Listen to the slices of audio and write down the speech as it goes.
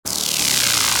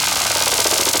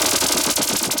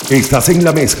Estás en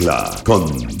la mezcla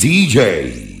con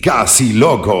DJ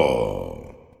Kazzyloko.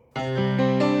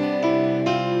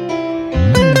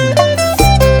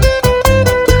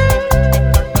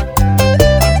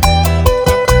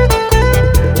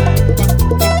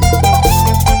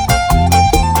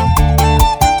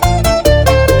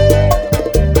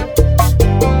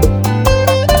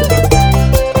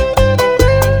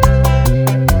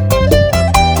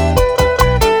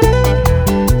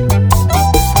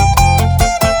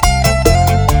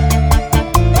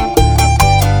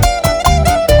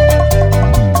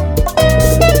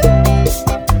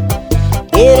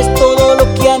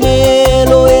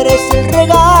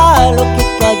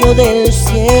 Del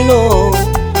cielo,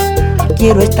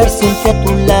 quiero estar siempre a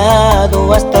tu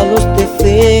lado, hasta los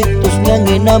defectos me han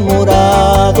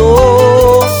enamorado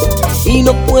y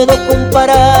no puedo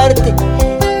compararte,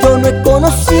 yo no he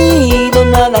conocido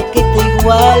nada que te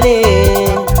iguale.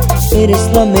 Eres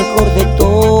la mejor de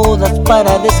todas,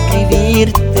 para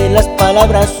describirte las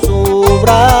palabras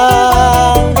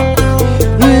sobran.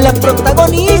 La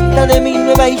protagonista de mi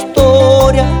nueva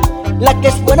historia, la que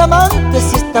es buena amante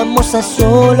si estamos a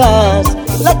solas,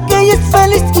 la que ella es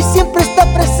feliz y siempre está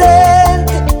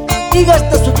presente y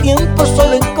gasta su tiempo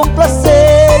solo en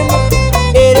complacerme.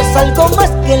 Eres algo más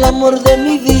que el amor de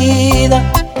mi vida,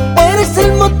 eres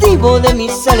el motivo de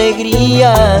mis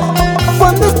alegrías.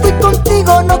 Cuando estoy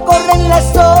contigo no corren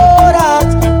las horas,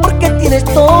 porque tienes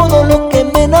todo lo que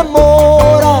me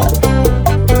enamora.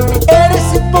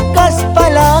 Eres en pocas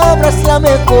palabras la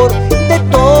mejor de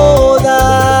todas.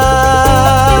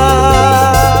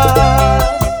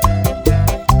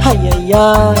 Ay, ay,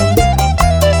 ay.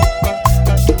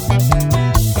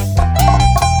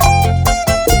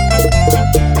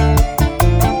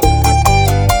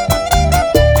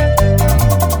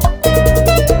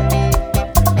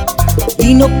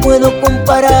 Y no puedo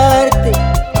compararte,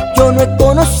 yo no he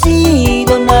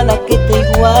conocido nada que te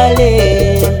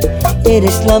iguale.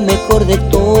 Eres la mejor de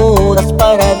todas,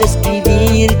 para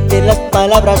describirte las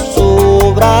palabras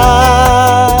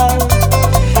sobran.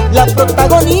 La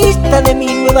protagonista de mi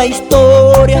nueva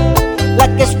historia,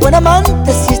 la que es buena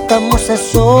amante si estamos a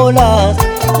solas,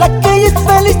 la que ella es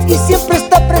feliz y siempre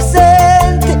está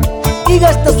presente y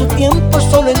gasta su tiempo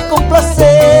solo en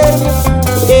complacerme.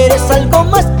 Eres algo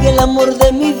más que el amor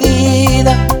de mi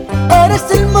vida, eres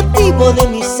el motivo de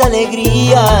mis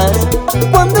alegrías.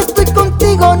 Cuando estoy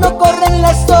contigo no corren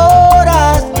las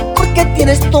horas, porque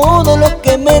tienes todo lo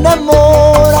que me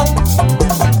enamora.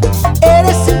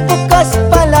 Eres en pocas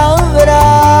palabras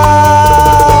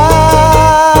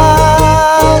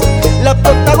la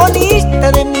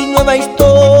protagonista de mi nueva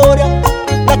historia,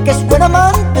 la que es buena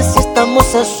amante si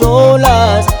estamos a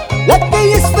solas, la que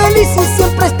ella es feliz y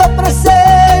siempre está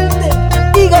presente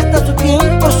y gasta su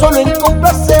tiempo solo en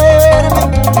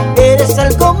complacerme. Eres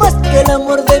algo más que el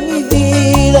amor de mi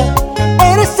vida,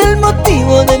 eres el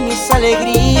motivo de mis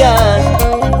alegrías.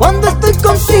 Cuando estoy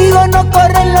contigo no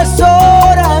corren las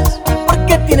horas,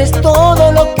 porque tienes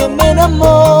todo lo que me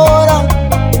enamora.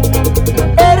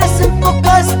 Eres en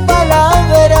pocas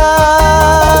palabras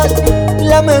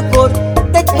la mejor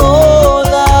de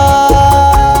todas.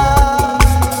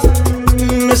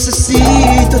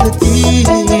 Necesito de ti,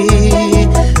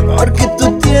 porque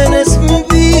tú tienes mi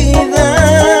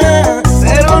vida,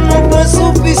 pero no fue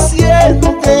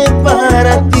suficiente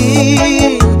para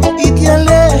ti y te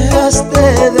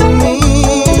alejaste de mí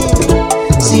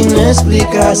sin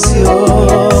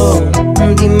explicación.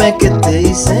 Dime qué te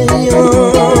hice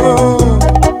yo,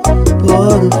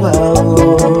 por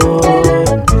favor,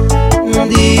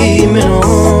 dímelo.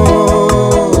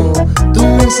 Tú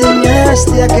me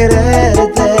enseñaste a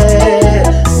quererte,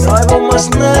 no hago más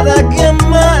nada que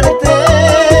amarte,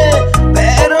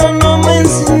 pero no me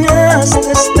enseñaste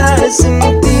a estar sin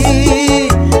ti.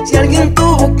 Si alguien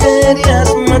tú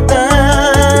querías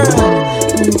matar,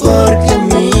 porque a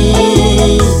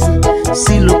mí,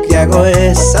 si lo que hago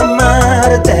es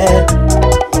amarte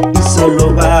y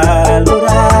solo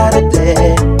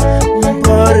valorarte,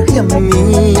 porque a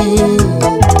mí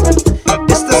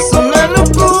esta es una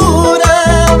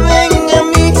locura. Ven a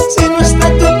mí, si no está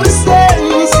tu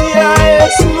presencia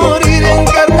es morir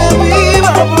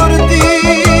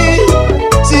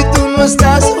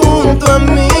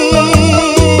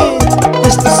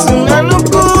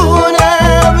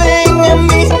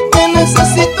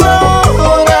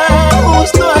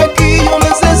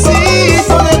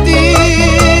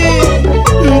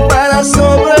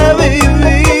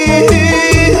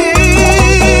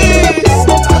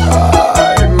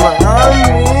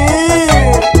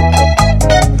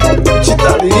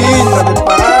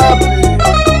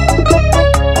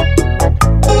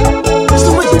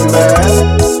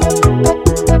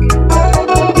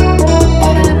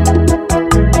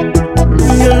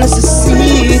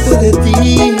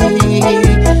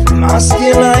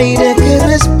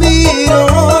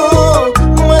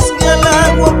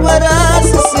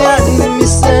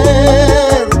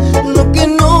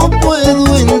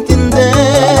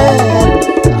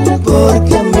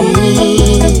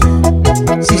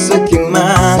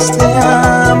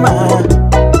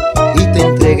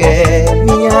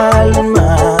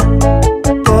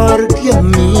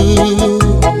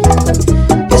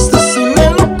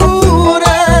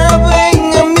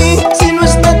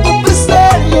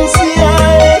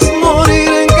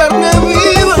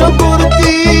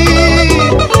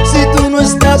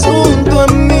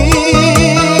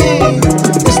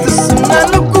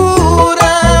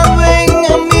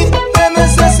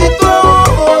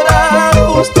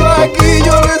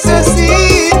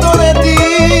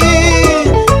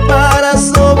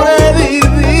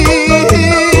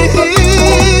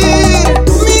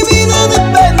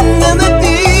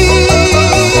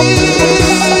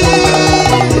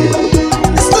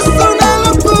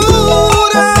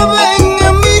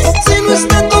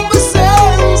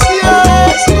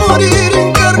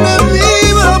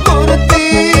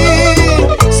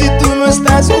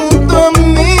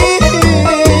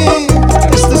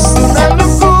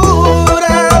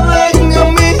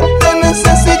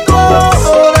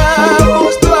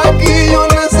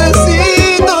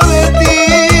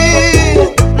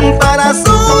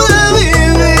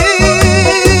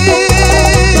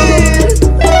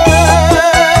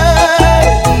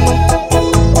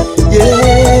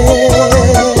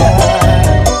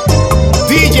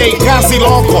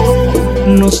Kazzyloko.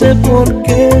 No sé por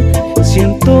qué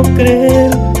siento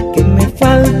creer que me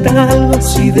falta algo,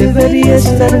 si debería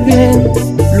estar bien.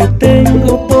 Lo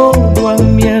tengo todo a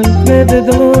mi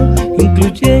alrededor,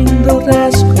 incluyendo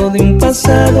rasgo de un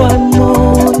pasado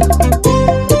amor.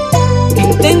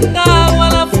 Intentaba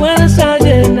a la fuerza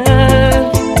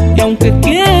llenar, y aunque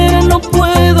quiera no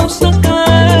puedo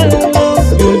sacarlo.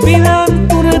 Y olvidar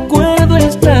tu recuerdo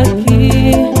está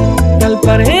aquí, tal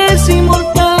parece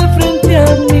inmortal frente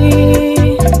a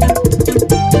mí.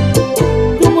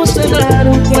 Cómo cerrar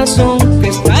un corazón que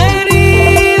está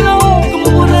herido,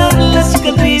 cómo borrar la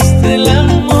cicatriz del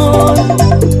amor,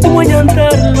 cómo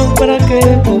llantarlo para que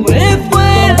cobre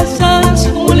fuerzas,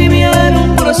 cómo aliviar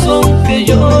un corazón que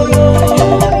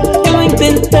lloró. Ya lo he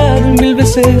intentado 1000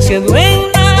 veces y en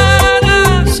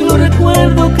nada, solo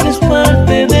recuerdo que eres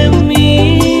parte de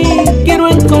mí. Quiero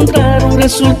encontrar un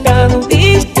resultado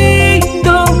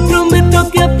distinto, prometo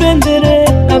que aprenderé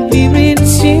a vivir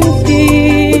sin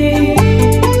ti,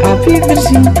 a vivir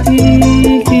sin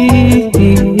ti,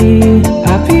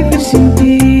 a vivir sin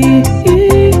ti,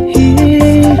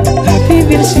 a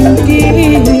vivir sin ti.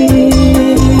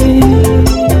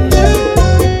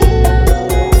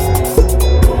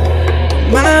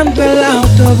 Mando el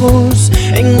autobús,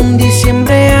 en un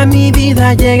diciembre a mi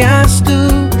vida llegas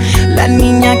tú, la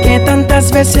niña que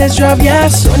tantas veces yo había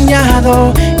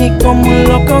soñado, y como un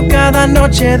loco cada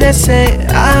noche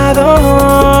deseado.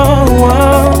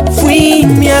 Fui,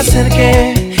 me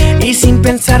acerqué y sin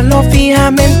pensarlo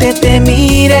fijamente te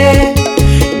miré.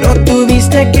 No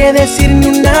tuviste que decirme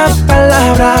una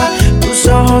palabra, tus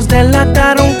ojos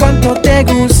delataron cuánto te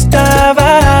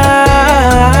gustaba.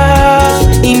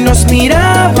 Y nos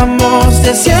mirábamos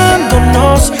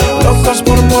deseándonos, locos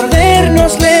por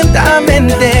mordernos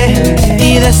lentamente.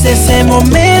 Y desde ese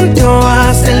momento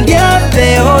hasta el día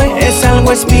de hoy es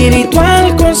algo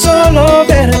espiritual con solo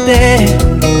verte.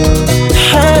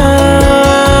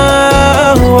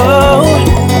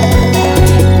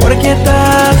 ¿Por qué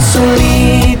tan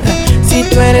solita? Si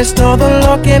tú eres todo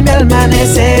lo que mi alma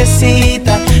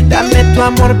necesita. Dame tu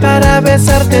amor para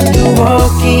besarte en tu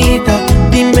boquita.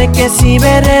 Dime que si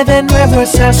veré de nuevo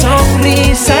esa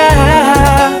sonrisa.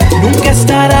 Nunca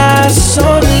estarás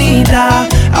solita,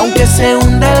 aunque se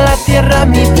hunda la tierra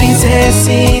mi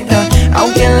princesita,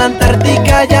 aunque en la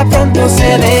Antártica ya pronto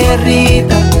se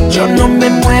derrita. Yo no me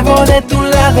muevo de tu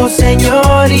lado,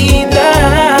 señorita.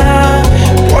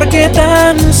 ¿Por qué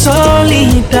tan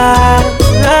solita?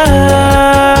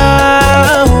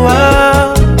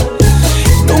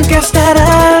 Nunca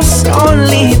estarás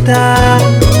solita.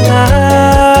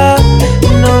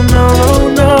 No, no,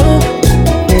 no.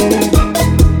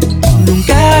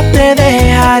 Nunca te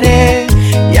dejaré,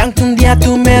 y aunque un día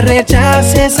tú me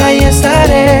rechaces, ahí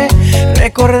estaré,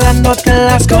 recordándote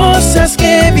las cosas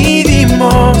que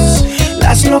vivimos,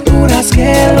 las locuras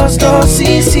que los dos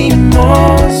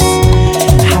hicimos.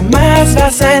 Jamás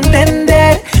vas a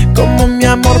entender cómo mi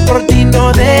amor por ti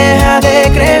no deja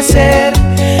de crecer.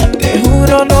 Te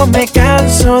juro no me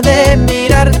canso de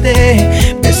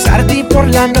mirarte, besarte y por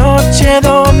la noche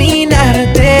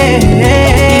dominarte.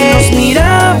 Y nos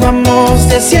mirábamos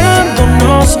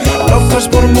deseándonos, locos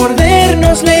por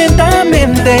mordernos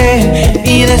lentamente.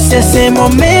 Y desde ese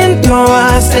momento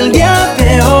hasta el día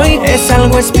de hoy es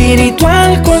algo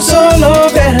espiritual con solo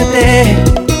verte.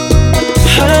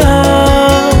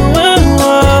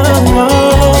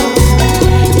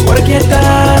 ¿Por qué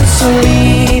tan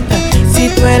solita? Si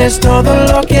tú eres todo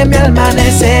lo que mi alma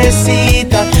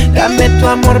necesita. Dame tu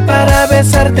amor para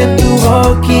besarte en tu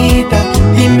boquita.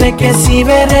 Dime que si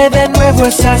veré de nuevo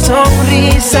esa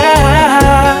sonrisa.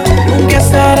 Nunca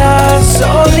estarás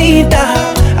solita,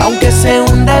 aunque se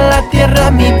hunda la tierra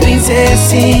mi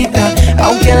princesita,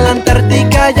 aunque en la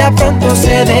Antártica ya pronto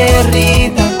se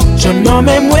derrita. Yo no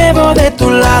me muevo de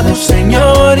tu lado,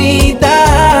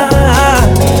 señorita.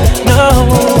 No.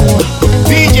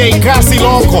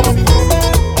 DJKAZZYLOKO.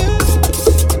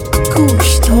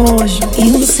 Custodio.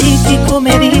 Y un psíquico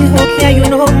me dijo que hay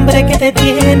un hombre que te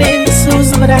tiene en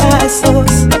sus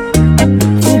brazos,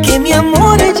 que mi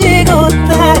amor llegó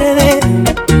tarde,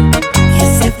 y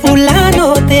ese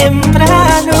fulano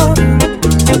temprano.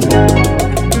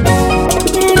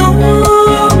 No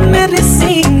me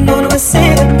resigno, no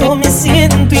acepto, me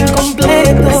siento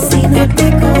incompleto si no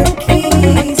te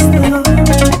conquisto.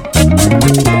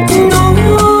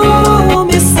 No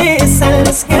me cesan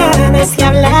las ganas de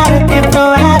hablarte,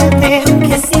 probarte,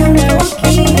 aunque sea un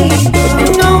poquito.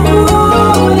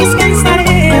 No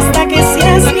descansaré hasta que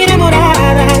seas mi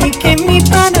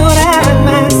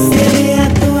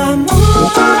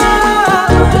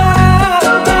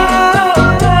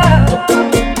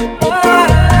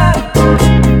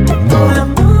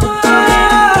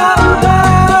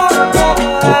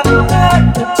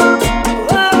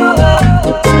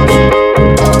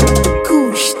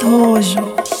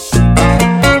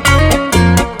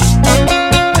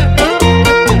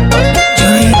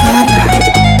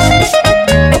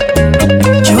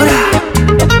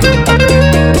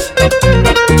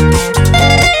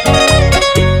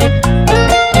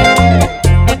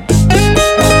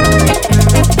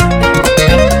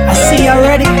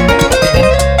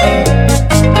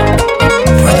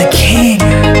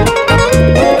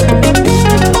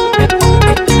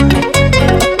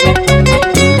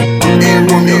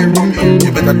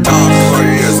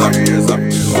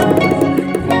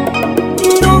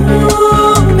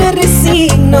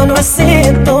No lo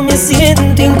acepto, me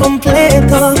siento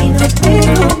incompleto si no te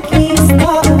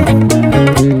conquisto.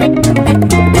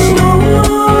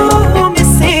 No me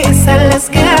cesan las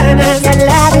ganas de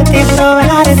hablarte,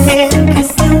 probarte, que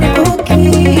sea un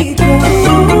poquito.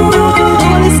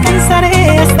 No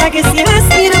descansaré hasta que seas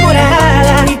mi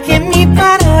enamorada y que mi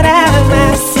panorama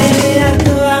sea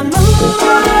tu amor.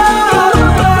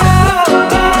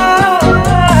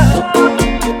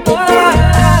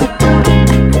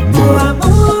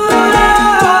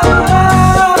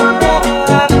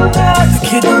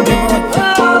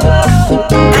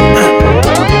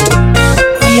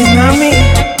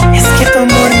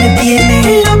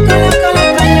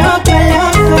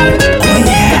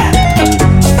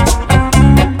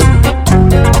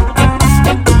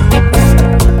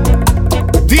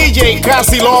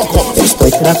 Kazzyloko.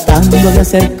 Estoy tratando de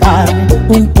acercarme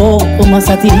un poco más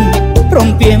a ti,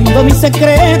 rompiendo mi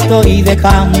secreto y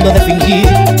dejando de fingir.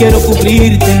 Quiero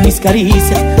cubrirte en mis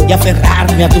caricias y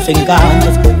aferrarme a tus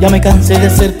encantos. Ya me cansé de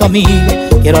ser tu amigo,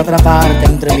 quiero atraparte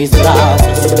entre mis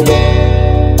brazos.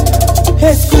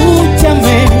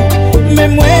 Escúchame, me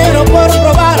muero por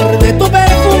probar de tu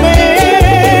perfume.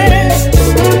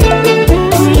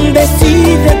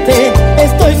 Decídete,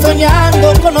 estoy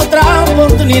soñando con otra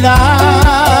oportunidad.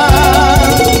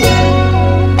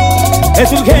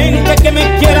 Es urgente que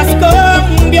me quieras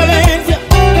con violencia.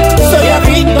 Soy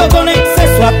adicto con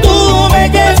exceso a tu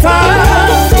belleza.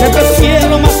 Te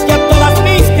prefiero más que a todas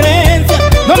mis creencias.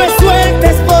 No me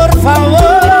sueltes, por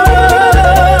favor.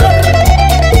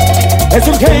 Es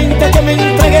urgente que me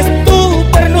entregues tu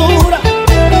ternura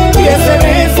y ese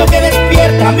beso que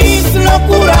despierta mis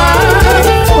locuras.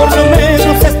 Por lo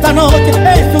menos esta noche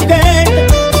es urgente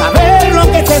saber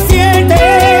lo que se siente,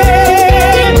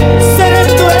 ser el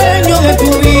dueño de tu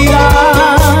vida.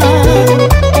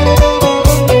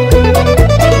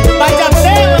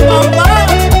 Bachata, mamá.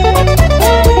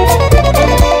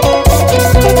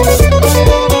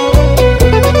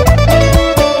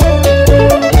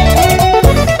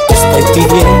 Estoy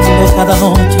pidiendo cada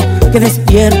noche que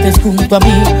despiertes junto a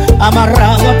mí,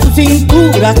 amarrado a tu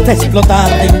cintura hasta explotar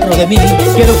dentro de mí.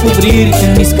 Quiero cubrirte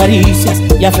en mis caricias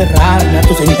y aferrarme a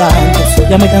tus encantos.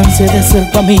 Ya me cansé de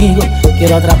ser tu amigo,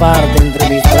 quiero atraparte entre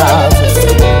mis brazos.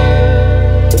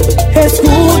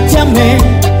 Escúchame,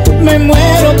 me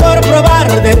muero por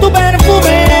probar de tu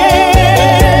perfume.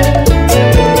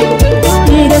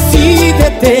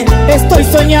 Decídete, estoy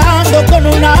soñando con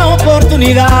una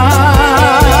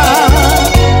oportunidad.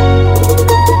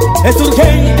 Es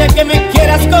urgente que me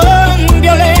quieras con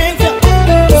violencia.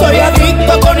 Soy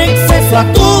adicto con exceso a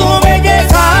tu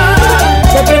belleza.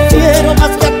 Te prefiero más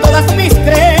que a todas mis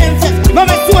creencias. No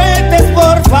me sueltes,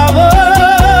 por favor.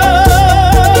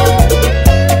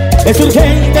 Es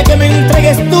urgente que me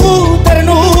entregues tu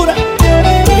ternura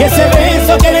y ese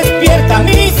beso que despierta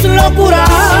mis locuras.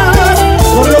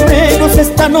 Por lo menos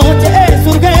esta noche es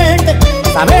urgente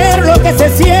saber lo que se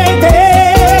siente,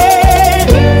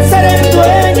 ser el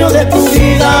dueño de tu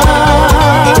vida.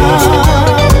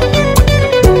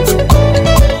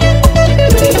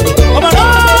 ¡Como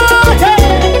noche!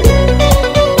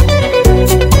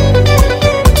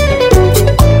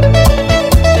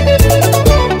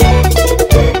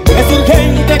 Es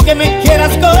urgente que me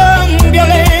quieras con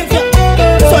violencia.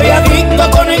 Soy adicto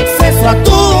con exceso a tu